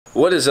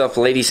What is up,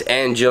 ladies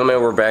and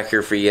gentlemen? We're back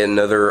here for yet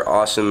another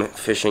awesome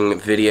fishing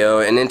video,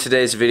 and in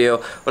today's video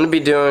I'm going to be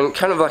doing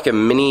kind of like a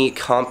mini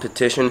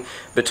competition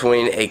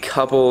between a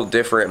couple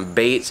different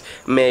baits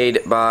made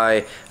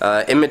by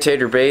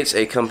Imitator Baits,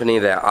 a company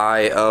that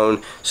I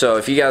own. So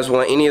if you guys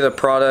want any of the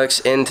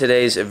products in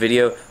today's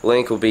video,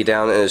 link will be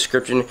down in the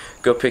description.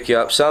 Go pick you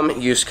up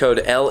some. Use code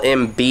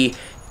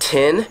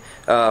LMB10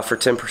 for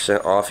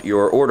 10% off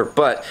your order.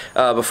 But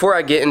before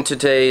I get into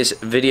today's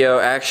video,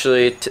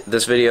 actually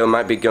this video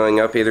might be going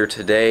up either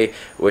today,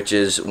 which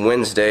is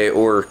Wednesday,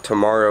 or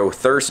tomorrow,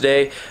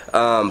 Thursday.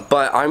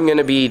 But I'm going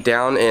to be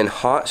down in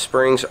Hot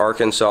Springs,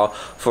 Arkansas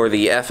for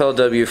the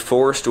FLW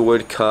Forest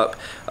Wood Cup,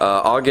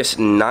 August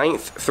 9th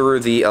through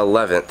the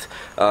 11th.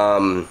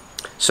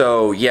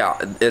 So yeah,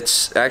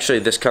 it's actually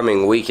this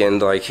coming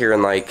weekend, like here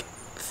in like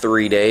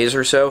 3 days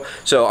or so.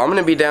 So I'm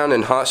gonna be down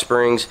in Hot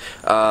Springs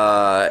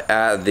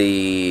at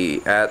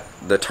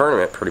the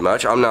tournament pretty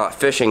much. I'm not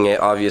fishing it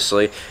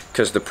obviously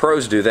because the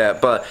pros do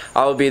that, but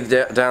I'll be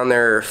down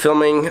there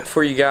filming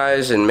for you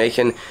guys and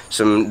making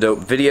some dope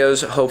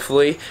videos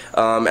hopefully,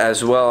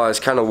 as well as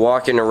kind of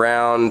walking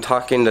around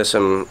talking to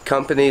some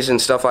companies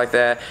and stuff like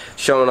that,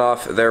 showing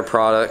off their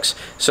products.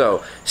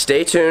 So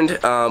stay tuned.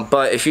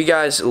 But if you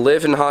guys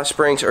live in Hot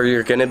Springs or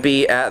you're gonna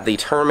be at the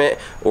tournament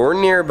or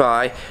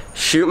nearby,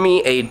 shoot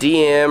me a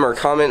DM or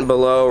comment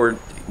below, or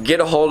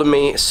get a hold of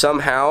me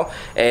somehow,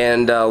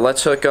 and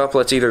let's hook up.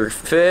 Let's either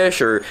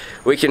fish, or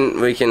you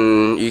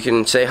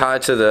can say hi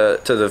to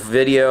the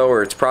video,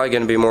 or it's probably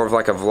going to be more of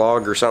like a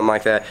vlog or something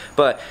like that.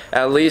 But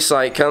at least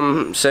like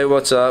come say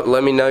what's up,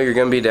 let me know you're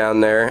going to be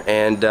down there,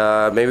 and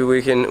maybe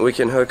we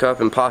can hook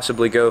up and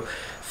possibly go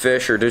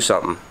fish or do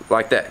something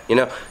like that, you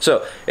know.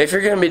 So if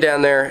you're going to be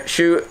down there,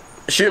 shoot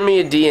me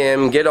a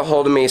DM, get a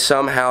hold of me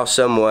somehow,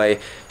 some way.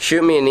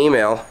 Shoot me an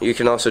email. You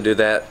can also do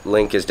that.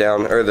 Link is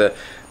down, or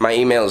my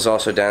email is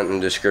also down in the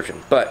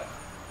description. But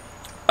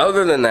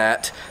other than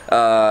that,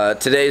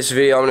 today's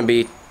video,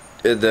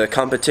 the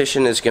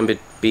competition is going to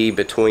be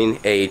between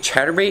a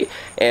chatterbait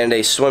and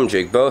a swim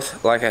jig.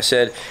 Both, like I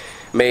said,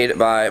 made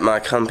by my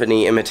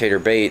company Imitator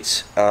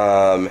Baits,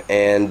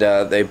 and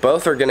they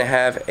both are going to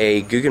have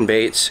a Googan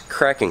Baits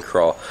crack and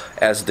crawl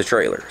as the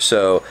trailer.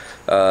 So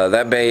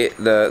that bait,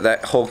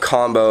 that whole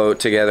combo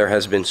together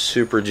has been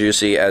super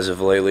juicy as of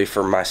lately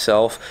for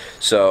myself.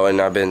 So, and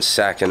I've been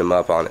sacking them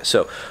up on it.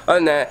 So other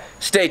than that,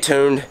 stay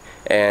tuned,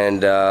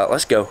 and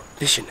let's go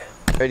fishing.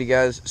 Alrighty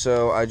guys,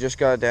 so I just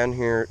got down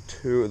here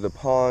to the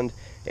pond,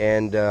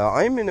 and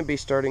I'm going to be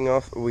starting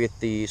off with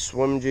the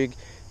swim jig.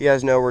 You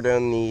guys know we're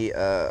doing the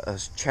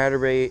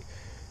chatterbait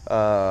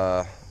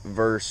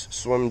versus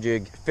swim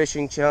jig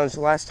fishing challenge.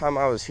 Last time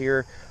I was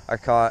here, I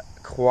caught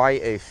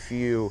quite a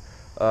few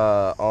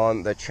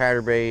on the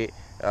chatterbait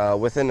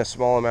within a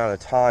small amount of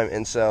time,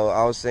 and so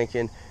I was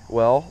thinking,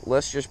 well,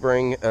 let's just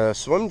bring a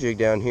swim jig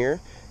down here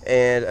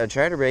and a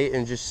chatterbait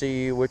and just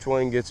see which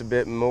one gets a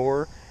bit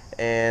more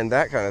and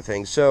that kind of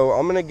thing. So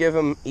I'm gonna give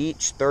them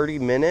each 30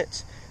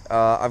 minutes.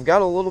 I've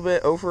got a little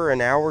bit over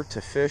an hour to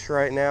fish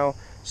right now.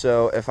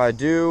 So if I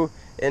do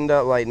end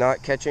up like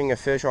not catching a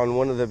fish on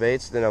one of the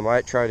baits, then I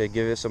might try to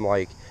give it some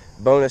like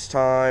bonus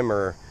time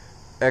or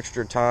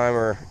extra time,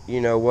 or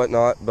you know,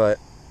 whatnot. But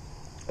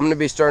I'm going to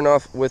be starting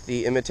off with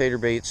the Imitator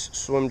Baits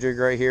swim jig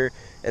right here,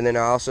 and then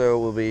I also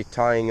will be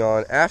tying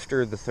on,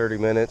 after the 30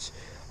 minutes,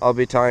 I'll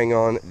be tying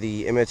on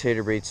the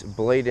Imitator Baits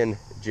Bladen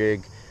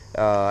jig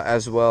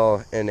as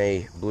well, in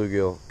a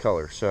bluegill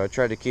color. So I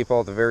tried to keep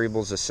all the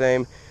variables the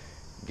same.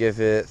 Give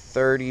it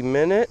 30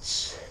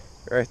 minutes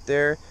right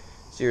there.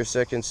 0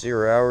 seconds,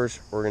 0 hours.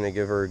 We're going to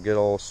give her a good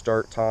old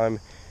start time,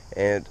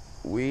 and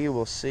we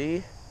will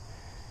see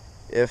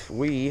if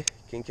we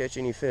can catch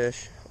any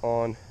fish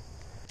on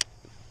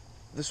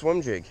the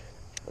swim jig.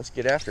 Let's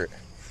get after it.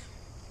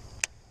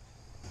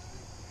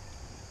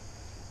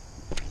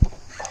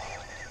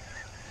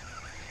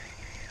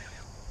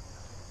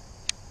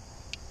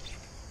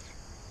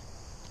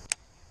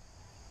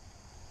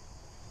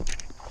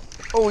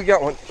 Oh, we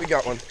got one. We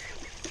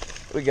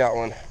got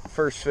one.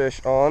 First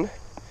fish on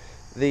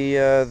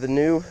the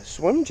new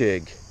swim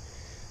jig.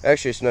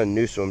 Actually, it's not a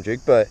new swim jig,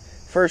 but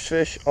first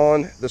fish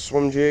on the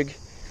swim jig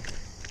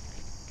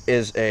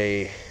is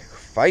a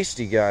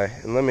feisty guy,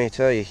 and let me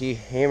tell you, he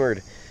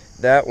hammered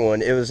that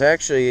one. It was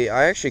actually,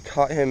 I actually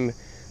caught him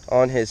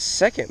on his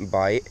second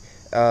bite.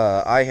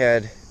 I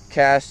had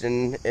cast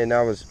and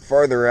I was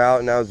farther out,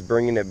 and I was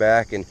bringing it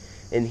back, and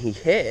he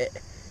hit,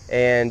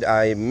 and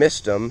I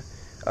missed him.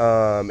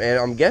 And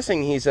I'm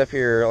guessing he's up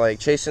here like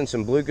chasing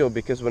some bluegill,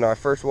 because when I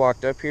first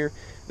walked up here,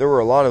 there were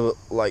a lot of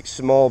like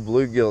small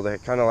bluegill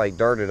that kind of like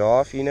darted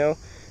off, you know.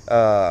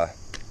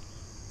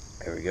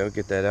 There we go,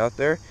 get that out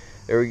there.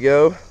 There we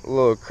go, a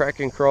little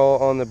crack and crawl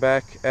on the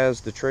back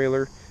as the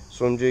trailer.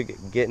 Swim jig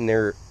getting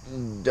there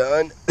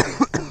done.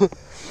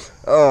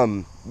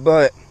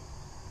 But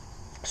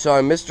so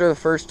I missed her the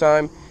first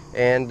time,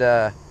 and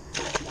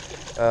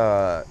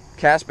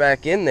cast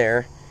back in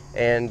there,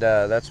 and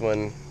that's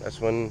when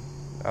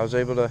I was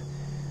able to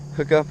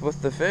hook up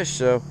with the fish.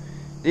 So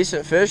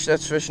decent fish.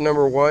 That's fish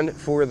number one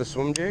for the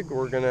swim jig.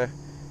 We're gonna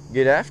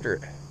get after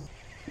it.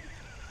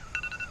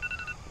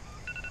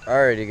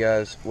 Alrighty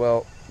guys,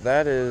 well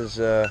that is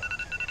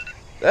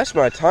that's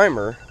my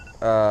timer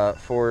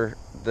for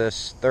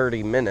this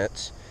 30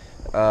 minutes.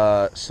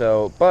 But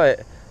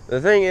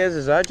the thing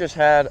is I just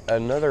had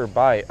another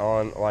bite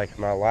on like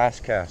my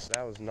last cast.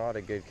 That was not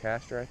a good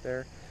cast right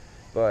there,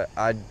 but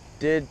I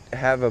did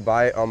have a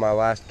bite on my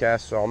last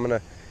cast, so I'm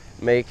gonna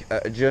make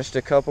just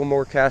a couple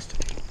more casts.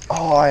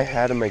 Oh, I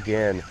had him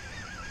again.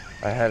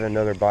 I had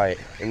another bite,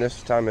 and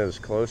this time it was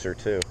closer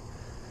too.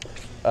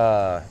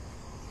 Yeah,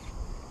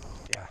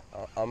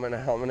 I'm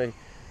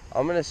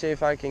gonna see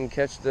if I can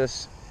catch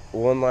this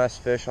one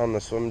last fish on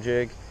the swim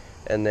jig,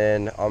 and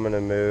then I'm gonna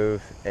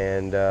move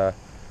and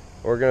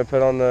we're gonna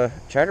put on the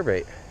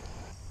chatterbait.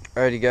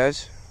 Alrighty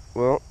guys,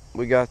 well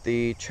we got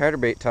the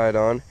chatterbait tied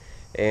on,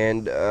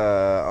 and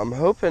I'm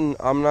hoping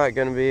I'm not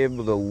gonna be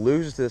able to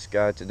lose this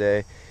guy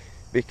today,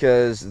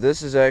 because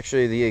this is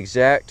actually the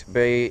exact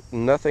bait.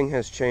 Nothing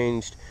has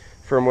changed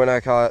from when I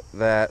caught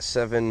that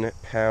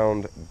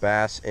 7-pound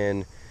bass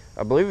in,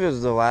 I believe it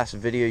was the last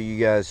video you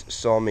guys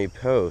saw me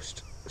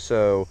post.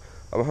 So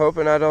I'm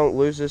hoping I don't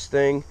lose this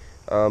thing.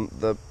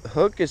 The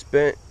hook is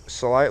bent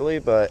slightly,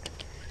 but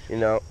you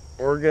know,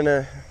 we're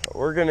gonna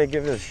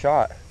give it a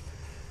shot.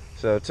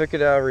 So took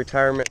it out of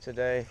retirement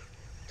today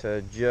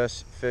to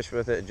just fish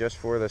with it just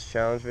for this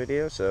challenge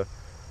video. So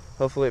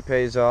hopefully it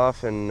pays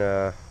off and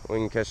we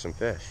can catch some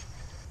fish.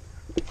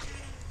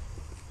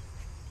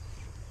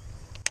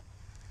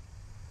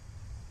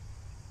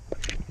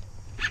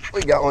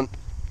 We got one.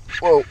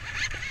 Whoa,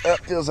 that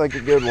feels like a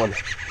good one.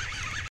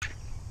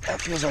 That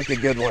feels like a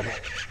good one.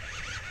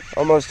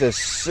 Almost as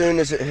soon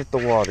as it hit the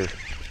water.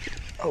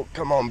 Oh,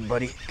 come on,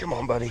 buddy. Come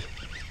on, buddy.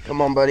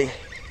 Come on, buddy.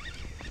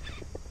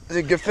 Is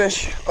it a good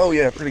fish? Oh,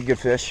 yeah, pretty good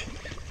fish.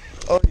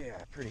 Oh, yeah,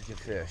 pretty good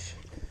fish.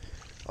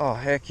 Oh,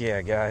 heck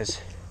yeah,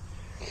 guys.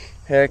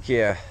 Heck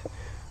yeah.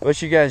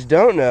 What you guys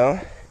don't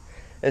know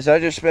is I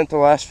just spent the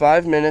last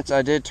 5 minutes.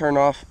 I did turn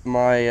off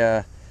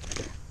my,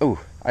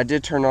 I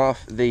did turn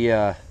off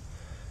the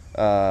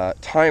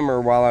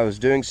timer while I was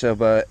doing so,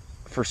 but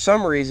for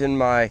some reason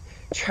my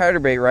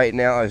chatterbait right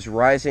now is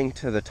rising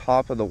to the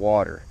top of the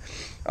water.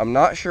 I'm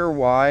not sure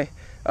why.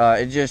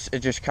 It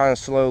just kind of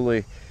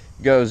slowly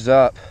goes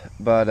up,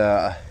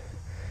 but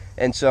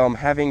and so I'm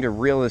having to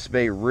reel this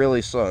bait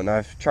really slow. And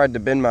I've tried to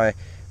bend my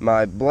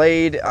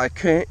blade. I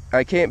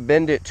can't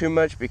bend it too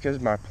much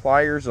because my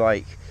pliers,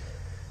 like,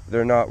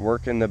 they're not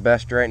working the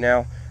best right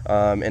now.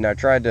 And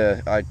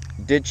I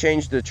did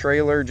change the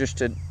trailer just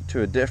to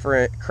a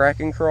different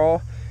crack and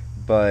crawl,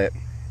 but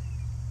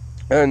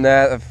other than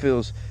that,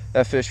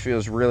 that fish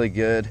feels really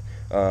good.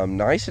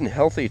 Nice and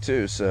healthy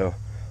too, so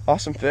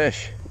awesome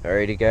fish.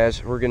 Alrighty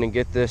guys, we're gonna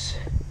get this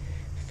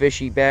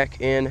fishy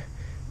back in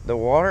the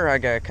water. I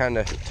gotta kind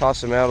of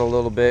toss him out a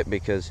little bit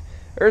because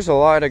there's a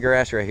lot of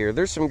grass right here.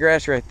 There's some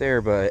grass right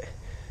there, but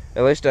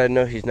at least I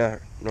know he's not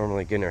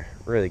normally gonna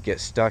really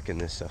get stuck in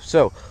this stuff.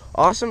 So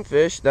awesome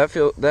fish. That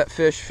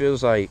fish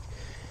feels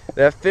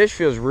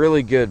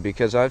really good,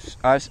 because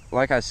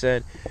like I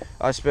said,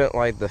 I spent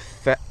like the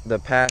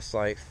past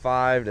like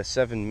 5 to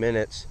 7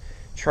 minutes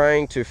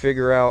trying to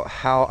figure out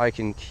how I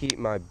can keep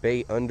my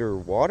bait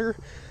underwater,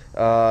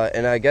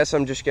 and I guess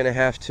I'm just gonna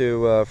have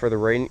to for the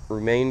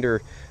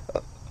remainder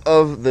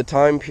of the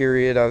time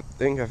period. I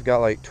think I've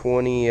got like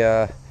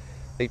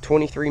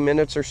 23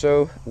 minutes or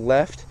so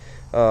left,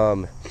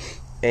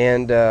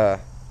 and I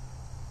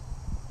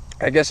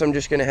guess I'm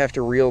just gonna have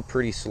to reel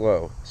pretty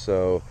slow.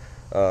 So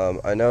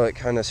I know it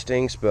kind of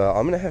stinks, but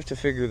I'm gonna have to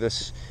figure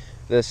this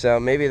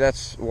out. Maybe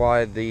that's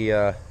why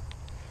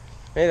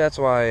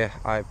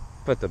I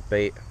put the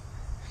bait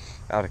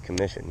out of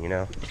commission, you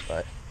know.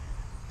 But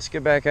let's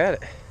get back at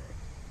it.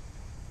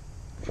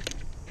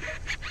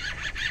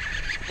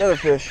 Another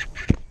fish.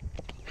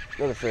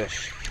 Another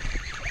fish.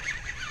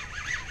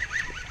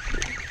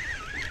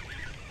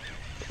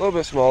 A little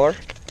bit smaller,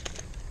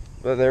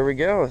 but there we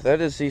go.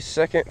 That is the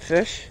second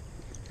fish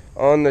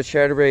on the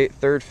chatterbait.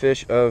 Third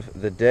fish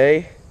of the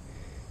day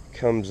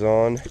comes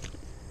on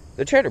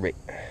the chatterbait.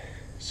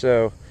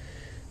 So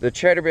the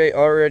chatterbait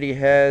already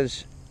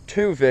has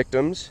 2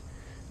 victims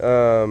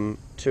to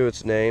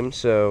its name.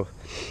 So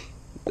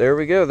there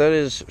we go. That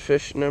is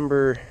fish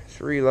number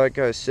 3, like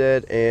I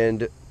said,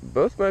 and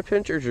both my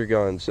pinchers are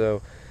gone.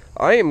 So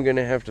I am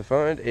gonna have to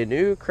find a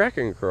new crack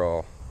and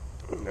crawl.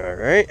 All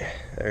right,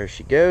 there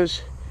she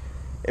goes.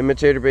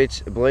 Imitator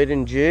baits, blade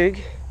and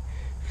jig,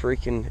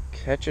 freaking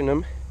catching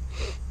them.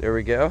 There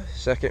we go,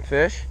 second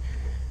fish.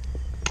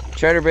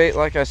 Chatterbait,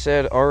 like I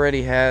said,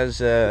 already has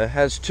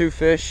 2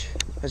 fish,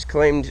 has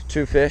claimed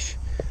 2 fish.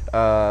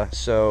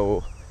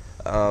 So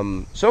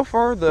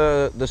far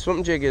the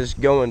swim jig is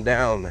going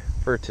down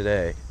for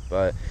today,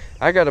 but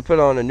I got to put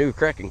on a new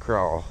crack and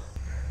crawl.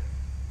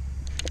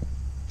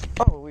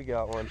 Oh, we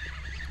got one.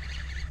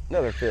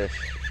 Another fish.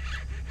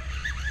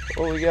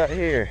 What we got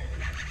here?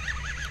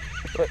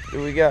 What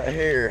do we got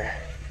here?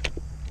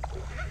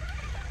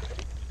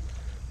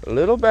 A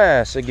little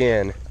bass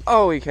again.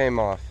 Oh, he came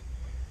off.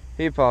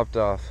 He popped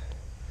off.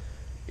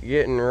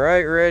 Getting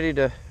right ready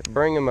to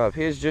bring him up.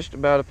 He's just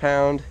about a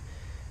pound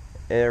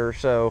or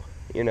so,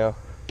 you know.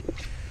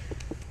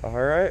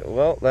 Alright,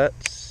 well,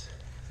 that's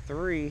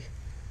 3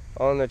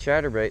 on the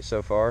chatterbait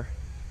so far.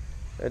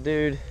 That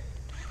dude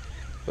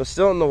was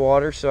still in the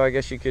water, so I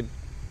guess you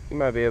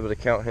might be able to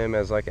count him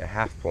as like a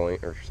half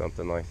point or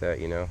something like that,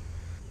 you know.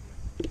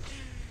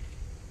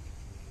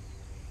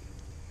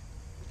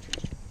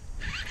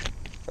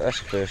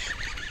 That's a fish.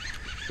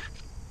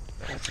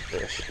 That's a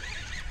fish.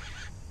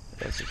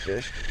 That's a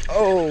fish.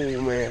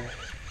 Oh, man.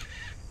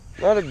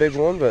 Not a big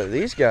one, but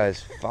these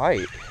guys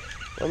fight.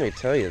 Let me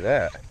tell you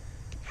that.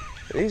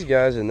 These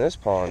guys in this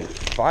pond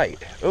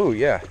fight. Oh,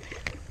 yeah.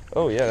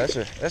 Oh, yeah,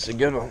 that's a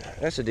good one.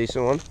 That's a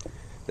decent one.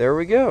 There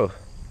we go.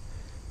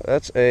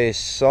 That's a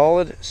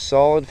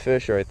solid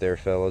fish right there,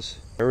 fellas.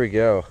 There we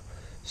go.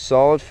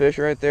 Solid fish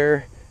right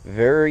there.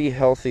 Very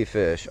healthy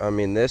fish. I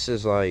mean, this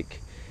is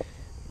like,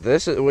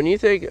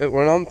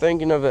 when I'm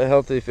thinking of a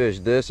healthy fish,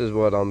 this is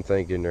what I'm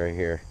thinking right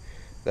here.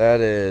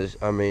 That is,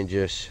 I mean,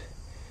 just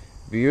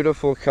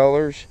beautiful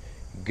colors,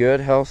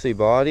 good healthy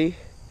body,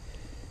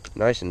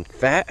 nice and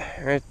fat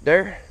right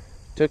there.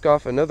 Took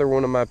off another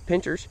one of my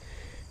pinchers,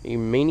 you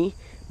meanie.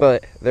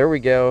 But there we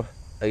go,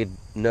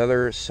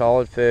 another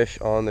solid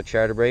fish on the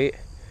chatterbait.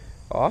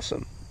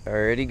 Awesome.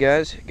 Alrighty,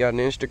 guys, got an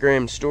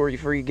Instagram story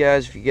for you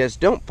guys. If you guys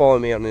don't follow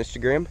me on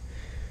Instagram,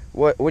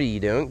 what are you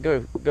doing?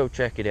 Go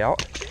check it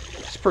out.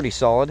 It's pretty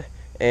solid.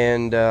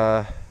 And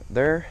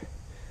there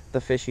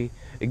the fishy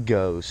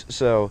goes.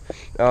 So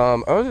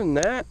other than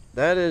that,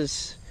 that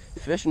is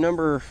fish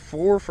number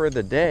 4 for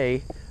the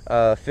day.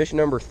 Fish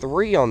number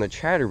 3 on the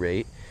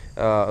chatterbait,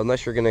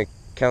 unless you're gonna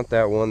count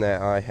that one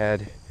that I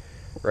had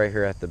right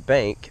here at the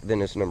bank,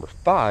 then it's number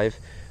 5.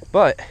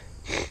 But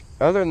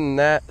other than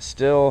that,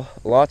 still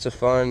lots of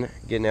fun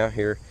getting out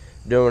here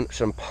doing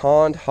some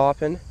pond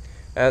hopping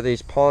at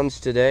these ponds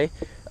today.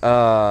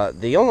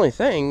 The only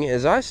thing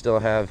is I still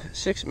have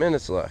 6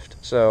 minutes left,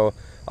 so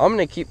I'm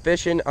gonna keep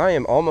fishing. I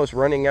am almost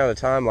running out of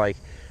time, like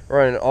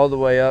running all the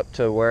way up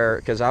to where,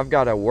 because I've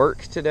got to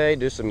work today,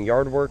 do some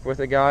yard work with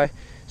a guy.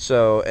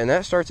 So, and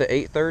that starts at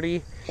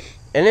 8:30,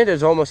 and it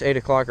is almost 8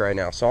 o'clock right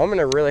now. So I'm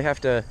gonna really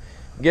have to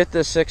get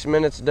this 6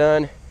 minutes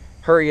done,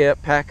 hurry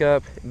up, pack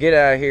up, get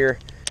out of here,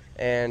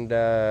 and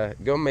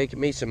go make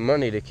me some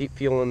money to keep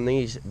fueling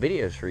these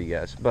videos for you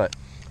guys. But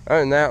other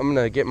than that, I'm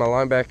gonna get my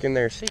line back in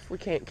there, see if we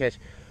can't catch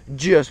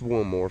just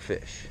one more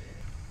fish.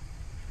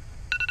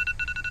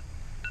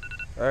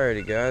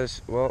 Alrighty,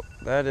 guys, well,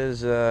 that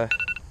is that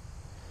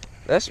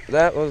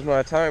was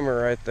my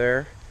timer right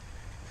there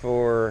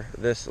for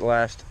this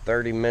last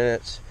 30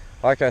 minutes.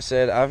 Like I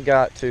said, I've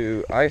got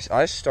to,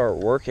 I start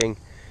working,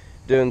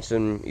 doing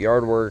some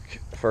yard work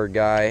for a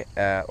guy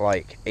at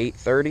like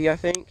 8:30, I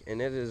think,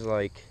 and it is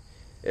like,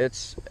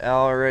 it's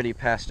already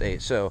past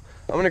 8. So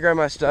I'm gonna grab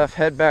my stuff,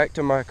 head back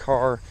to my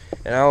car,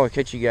 and I will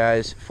catch you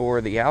guys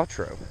for the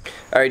outro.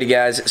 Alrighty,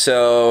 guys,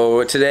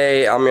 so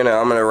today I'm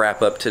gonna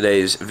wrap up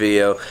today's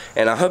video,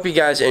 and I hope you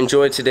guys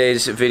enjoyed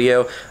today's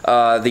video.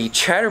 The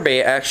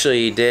chatterbait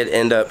actually did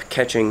end up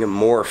catching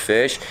more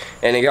fish,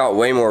 and it got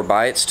way more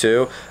bites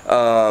too.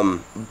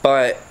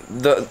 But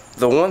the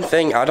one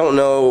thing, I don't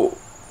know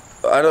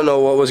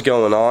what was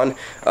going on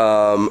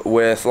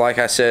with, like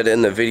I said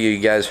in the video, you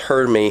guys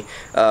heard me,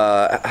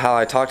 how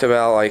I talked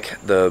about like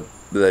the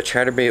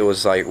chatterbait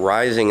was like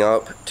rising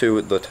up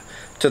to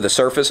the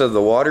surface of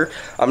the water.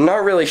 I'm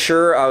not really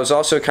sure. I was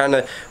also kind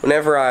of,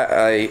 whenever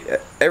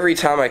every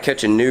time I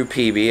catch a new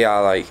PB, I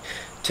like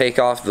take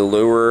off the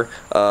lure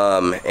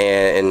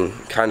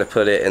and kind of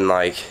put it in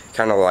like,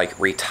 kind of like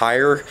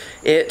retire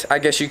it, I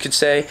guess you could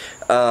say.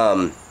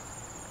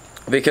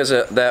 Because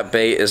that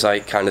bait is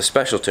like kind of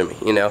special to me,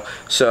 you know.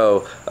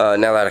 So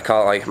now that I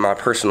caught like my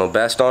personal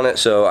best on it,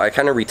 so I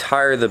kind of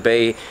retire the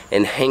bait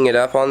and hang it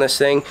up on this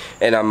thing.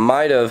 And I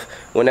might have,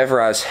 whenever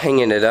I was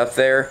hanging it up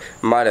there,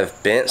 might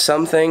have bent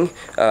something,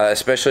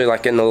 especially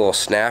like in the little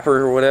snapper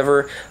or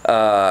whatever.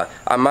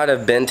 I might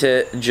have bent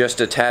it just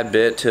a tad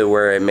bit to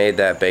where it made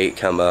that bait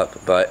come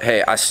up. But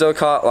hey, I still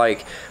caught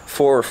like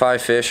 4 or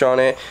 5 fish on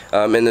it,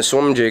 and the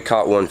swim jig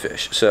caught 1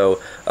 fish.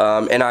 So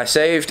and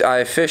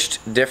I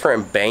fished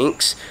different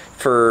banks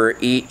for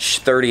each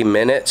 30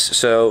 minutes.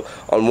 So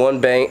on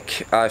one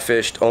bank I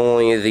fished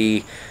only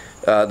the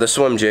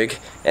swim jig,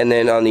 and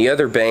then on the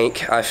other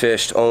bank I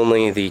fished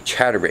only the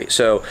chatterbait.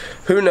 So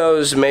who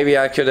knows, maybe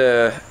I could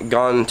have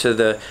gone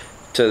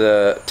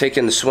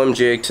taken the swim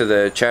jig to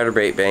the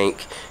chatterbait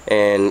bank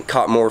and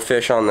caught more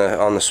fish on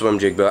the swim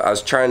jig, but I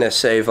was trying to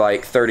save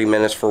like 30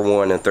 minutes for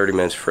one and 30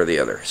 minutes for the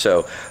other.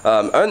 So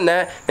other than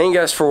that, thank you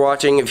guys for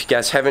watching. If you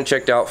guys haven't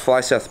checked out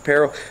Fly South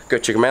Apparel, go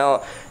check them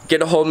out.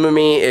 Get a hold of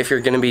me if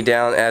you're going to be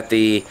down at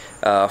the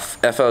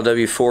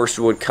FLW Forest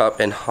Wood Cup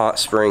in Hot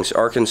Springs,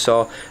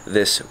 Arkansas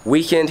this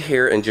weekend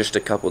here in just a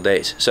couple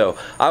days. So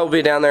I will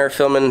be down there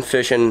filming,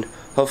 fishing,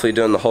 hopefully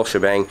doing the whole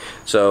shebang.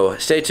 So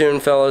stay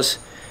tuned, fellas.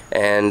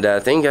 And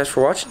thank you guys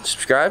for watching.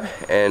 Subscribe,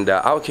 and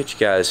I'll catch you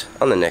guys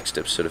on the next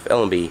episode of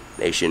LMB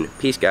Nation.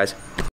 Peace, guys.